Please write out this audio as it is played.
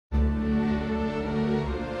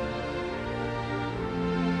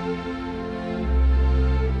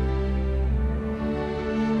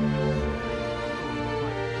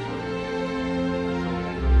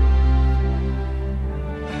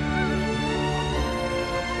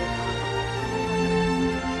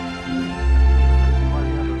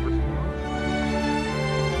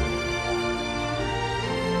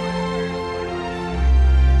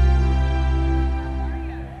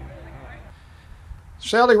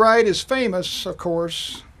Sally Ride is famous, of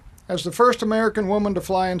course, as the first American woman to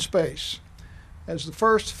fly in space, as the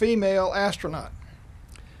first female astronaut.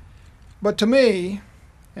 But to me,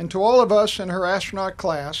 and to all of us in her astronaut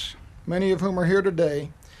class, many of whom are here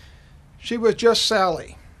today, she was just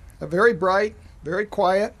Sally, a very bright, very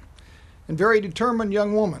quiet, and very determined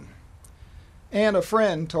young woman, and a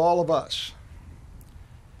friend to all of us.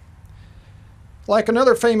 Like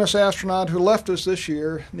another famous astronaut who left us this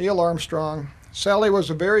year, Neil Armstrong, Sally was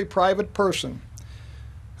a very private person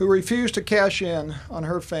who refused to cash in on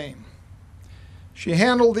her fame. She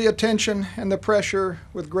handled the attention and the pressure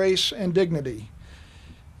with grace and dignity,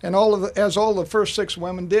 and as all the first 6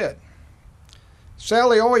 women did.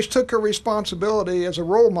 Sally always took her responsibility as a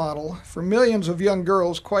role model for millions of young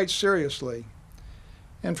girls quite seriously,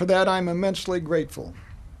 and for that I'm immensely grateful.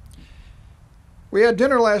 We had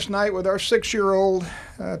dinner last night with our 6-year-old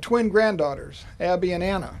twin granddaughters, Abby and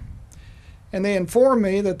Anna, and they informed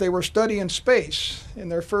me that they were studying space in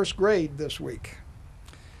their 1st grade this week.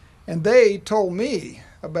 And they told me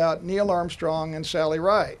about Neil Armstrong and Sally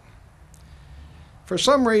Ride. For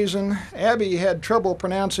some reason, Abby had trouble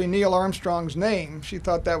pronouncing Neil Armstrong's name. She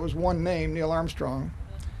thought that was one name, Neil Armstrong.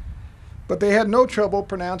 But they had no trouble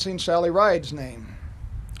pronouncing Sally Ride's name.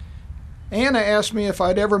 Anna asked me if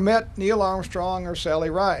I'd ever met Neil Armstrong or Sally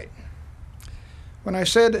Ride. When I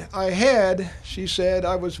said I had, she said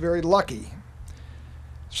I was very lucky.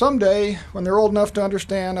 Someday, when they're old enough to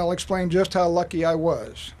understand, I'll explain just how lucky I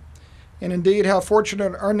was, and indeed how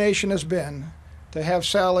fortunate our nation has been to have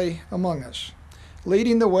Sally among us,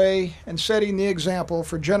 leading the way and setting the example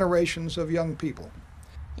for generations of young people.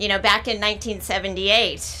 You know, back in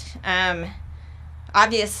 1978,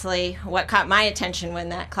 obviously what caught my attention when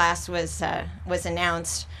that class was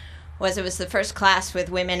announced was it was the first class with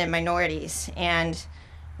women and minorities, and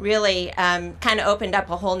really kind of opened up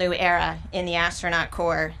a whole new era in the astronaut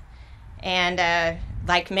corps. And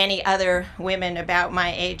like many other women about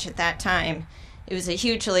my age at that time, it was a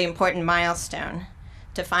hugely important milestone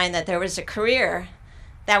to find that there was a career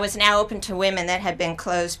that was now open to women that had been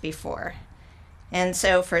closed before. And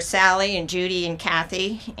so for Sally and Judy and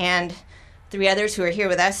Kathy and 3 others who are here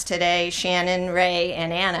with us today, Shannon, Ray,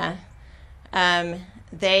 and Anna,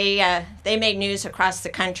 they made news across the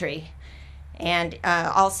country. And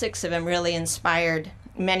all 6 of them really inspired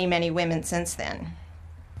many, many women since then.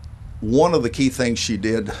 One of the key things she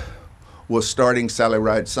did was starting Sally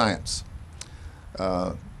Ride Science.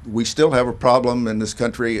 We still have a problem in this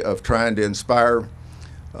country of trying to inspire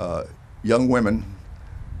young women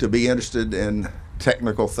to be interested in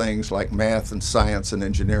technical things like math and science and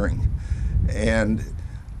engineering. And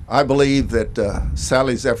I believe that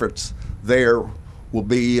Sally's efforts there will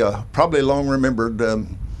be probably long remembered,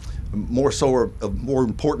 more so of more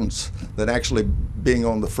importance than actually being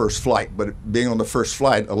on the first flight. But being on the first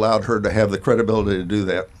flight allowed her to have the credibility to do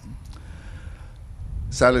that.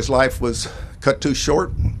 Sally's life was cut too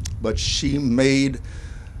short, but she made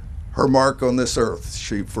her mark on this earth.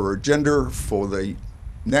 For her gender, for the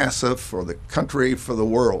NASA, for the country, for the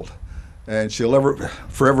world. And she'll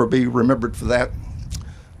forever be remembered for that,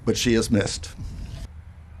 but she is missed.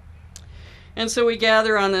 And so we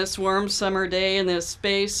gather on this warm summer day in this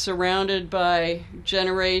space surrounded by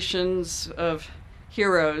generations of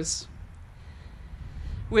heroes.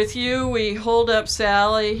 With you, we hold up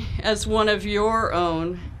Sally as one of your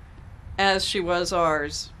own, as she was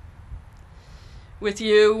ours. With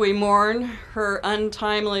you, we mourn her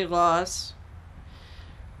untimely loss.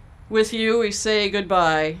 With you, we say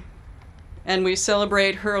goodbye, and we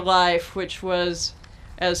celebrate her life, which was,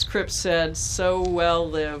 as Cripps said, so well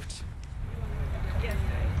lived.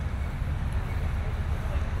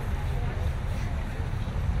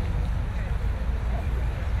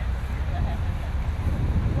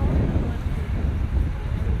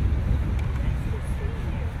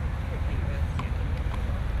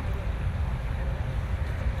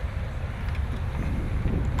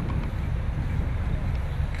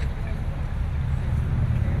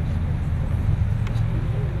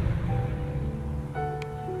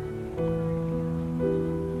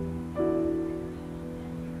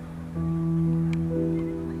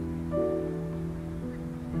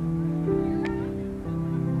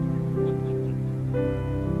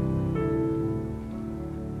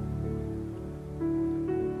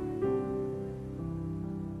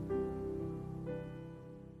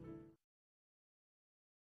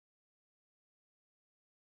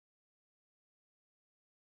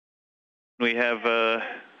 We have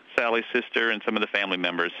Sally's sister and some of the family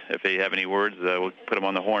members. If they have any words, we'll put them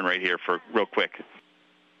on the horn right here for real quick.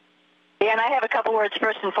 And I have a couple words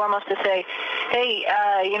first and foremost to say. Hey,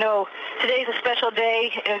 today's a special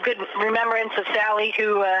day, a good remembrance of Sally,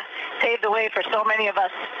 who paved the way for so many of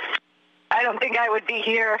us. I don't think I would be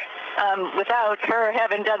here without her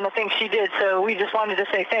having done the things she did, so we just wanted to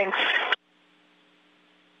say thanks.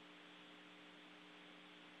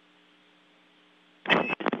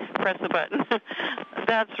 Press the button.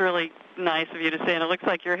 That's really nice of you to say, and it looks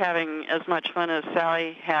like you're having as much fun as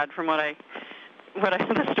Sally had from the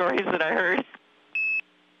stories that I heard.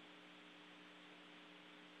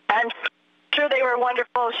 I'm sure they were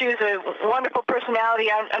wonderful. She was a wonderful personality.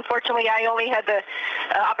 Unfortunately, I only had the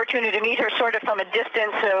opportunity to meet her sort of from a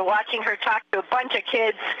distance, watching her talk to a bunch of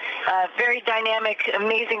kids. Very dynamic,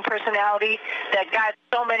 amazing personality that got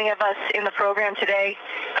so many of us in the program today.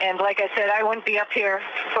 And like I said, I wouldn't be up here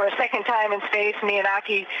for a second time in space, me and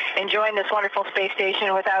Aki, enjoying this wonderful space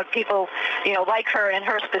station without people, like her and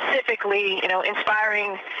her specifically,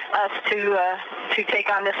 inspiring us to take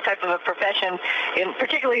on this type of a profession, and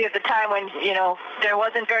particularly at the time when, there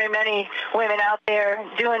wasn't very many women out there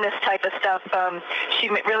doing this type of stuff. She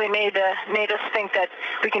really made us think that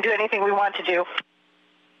we can do anything we want to do.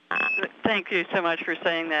 Thank you so much for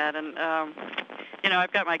saying that. And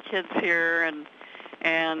I've got my kids here, and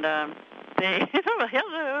they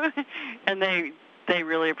hello, and they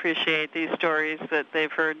really appreciate these stories that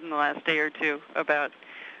they've heard in the last day or two about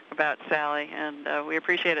Sally, and we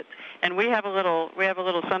appreciate it. And we have a little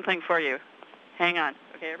something for you. Hang on,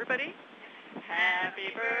 okay, everybody.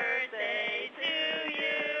 Happy birthday to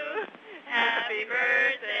you. Happy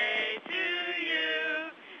birthday to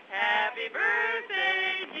you. Happy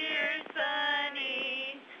birthday, dear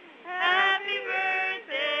Sonny. Happy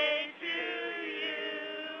birthday to you.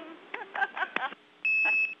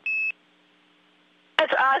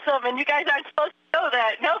 That's awesome, and you guys aren't supposed to know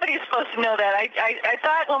that. Nobody's supposed to know that. I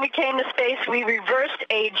thought when we came to space we reversed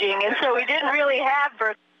aging, and so we didn't really have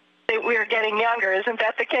birthdays. We were getting younger. Isn't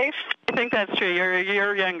that the case? I think that's true.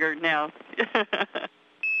 You're younger now.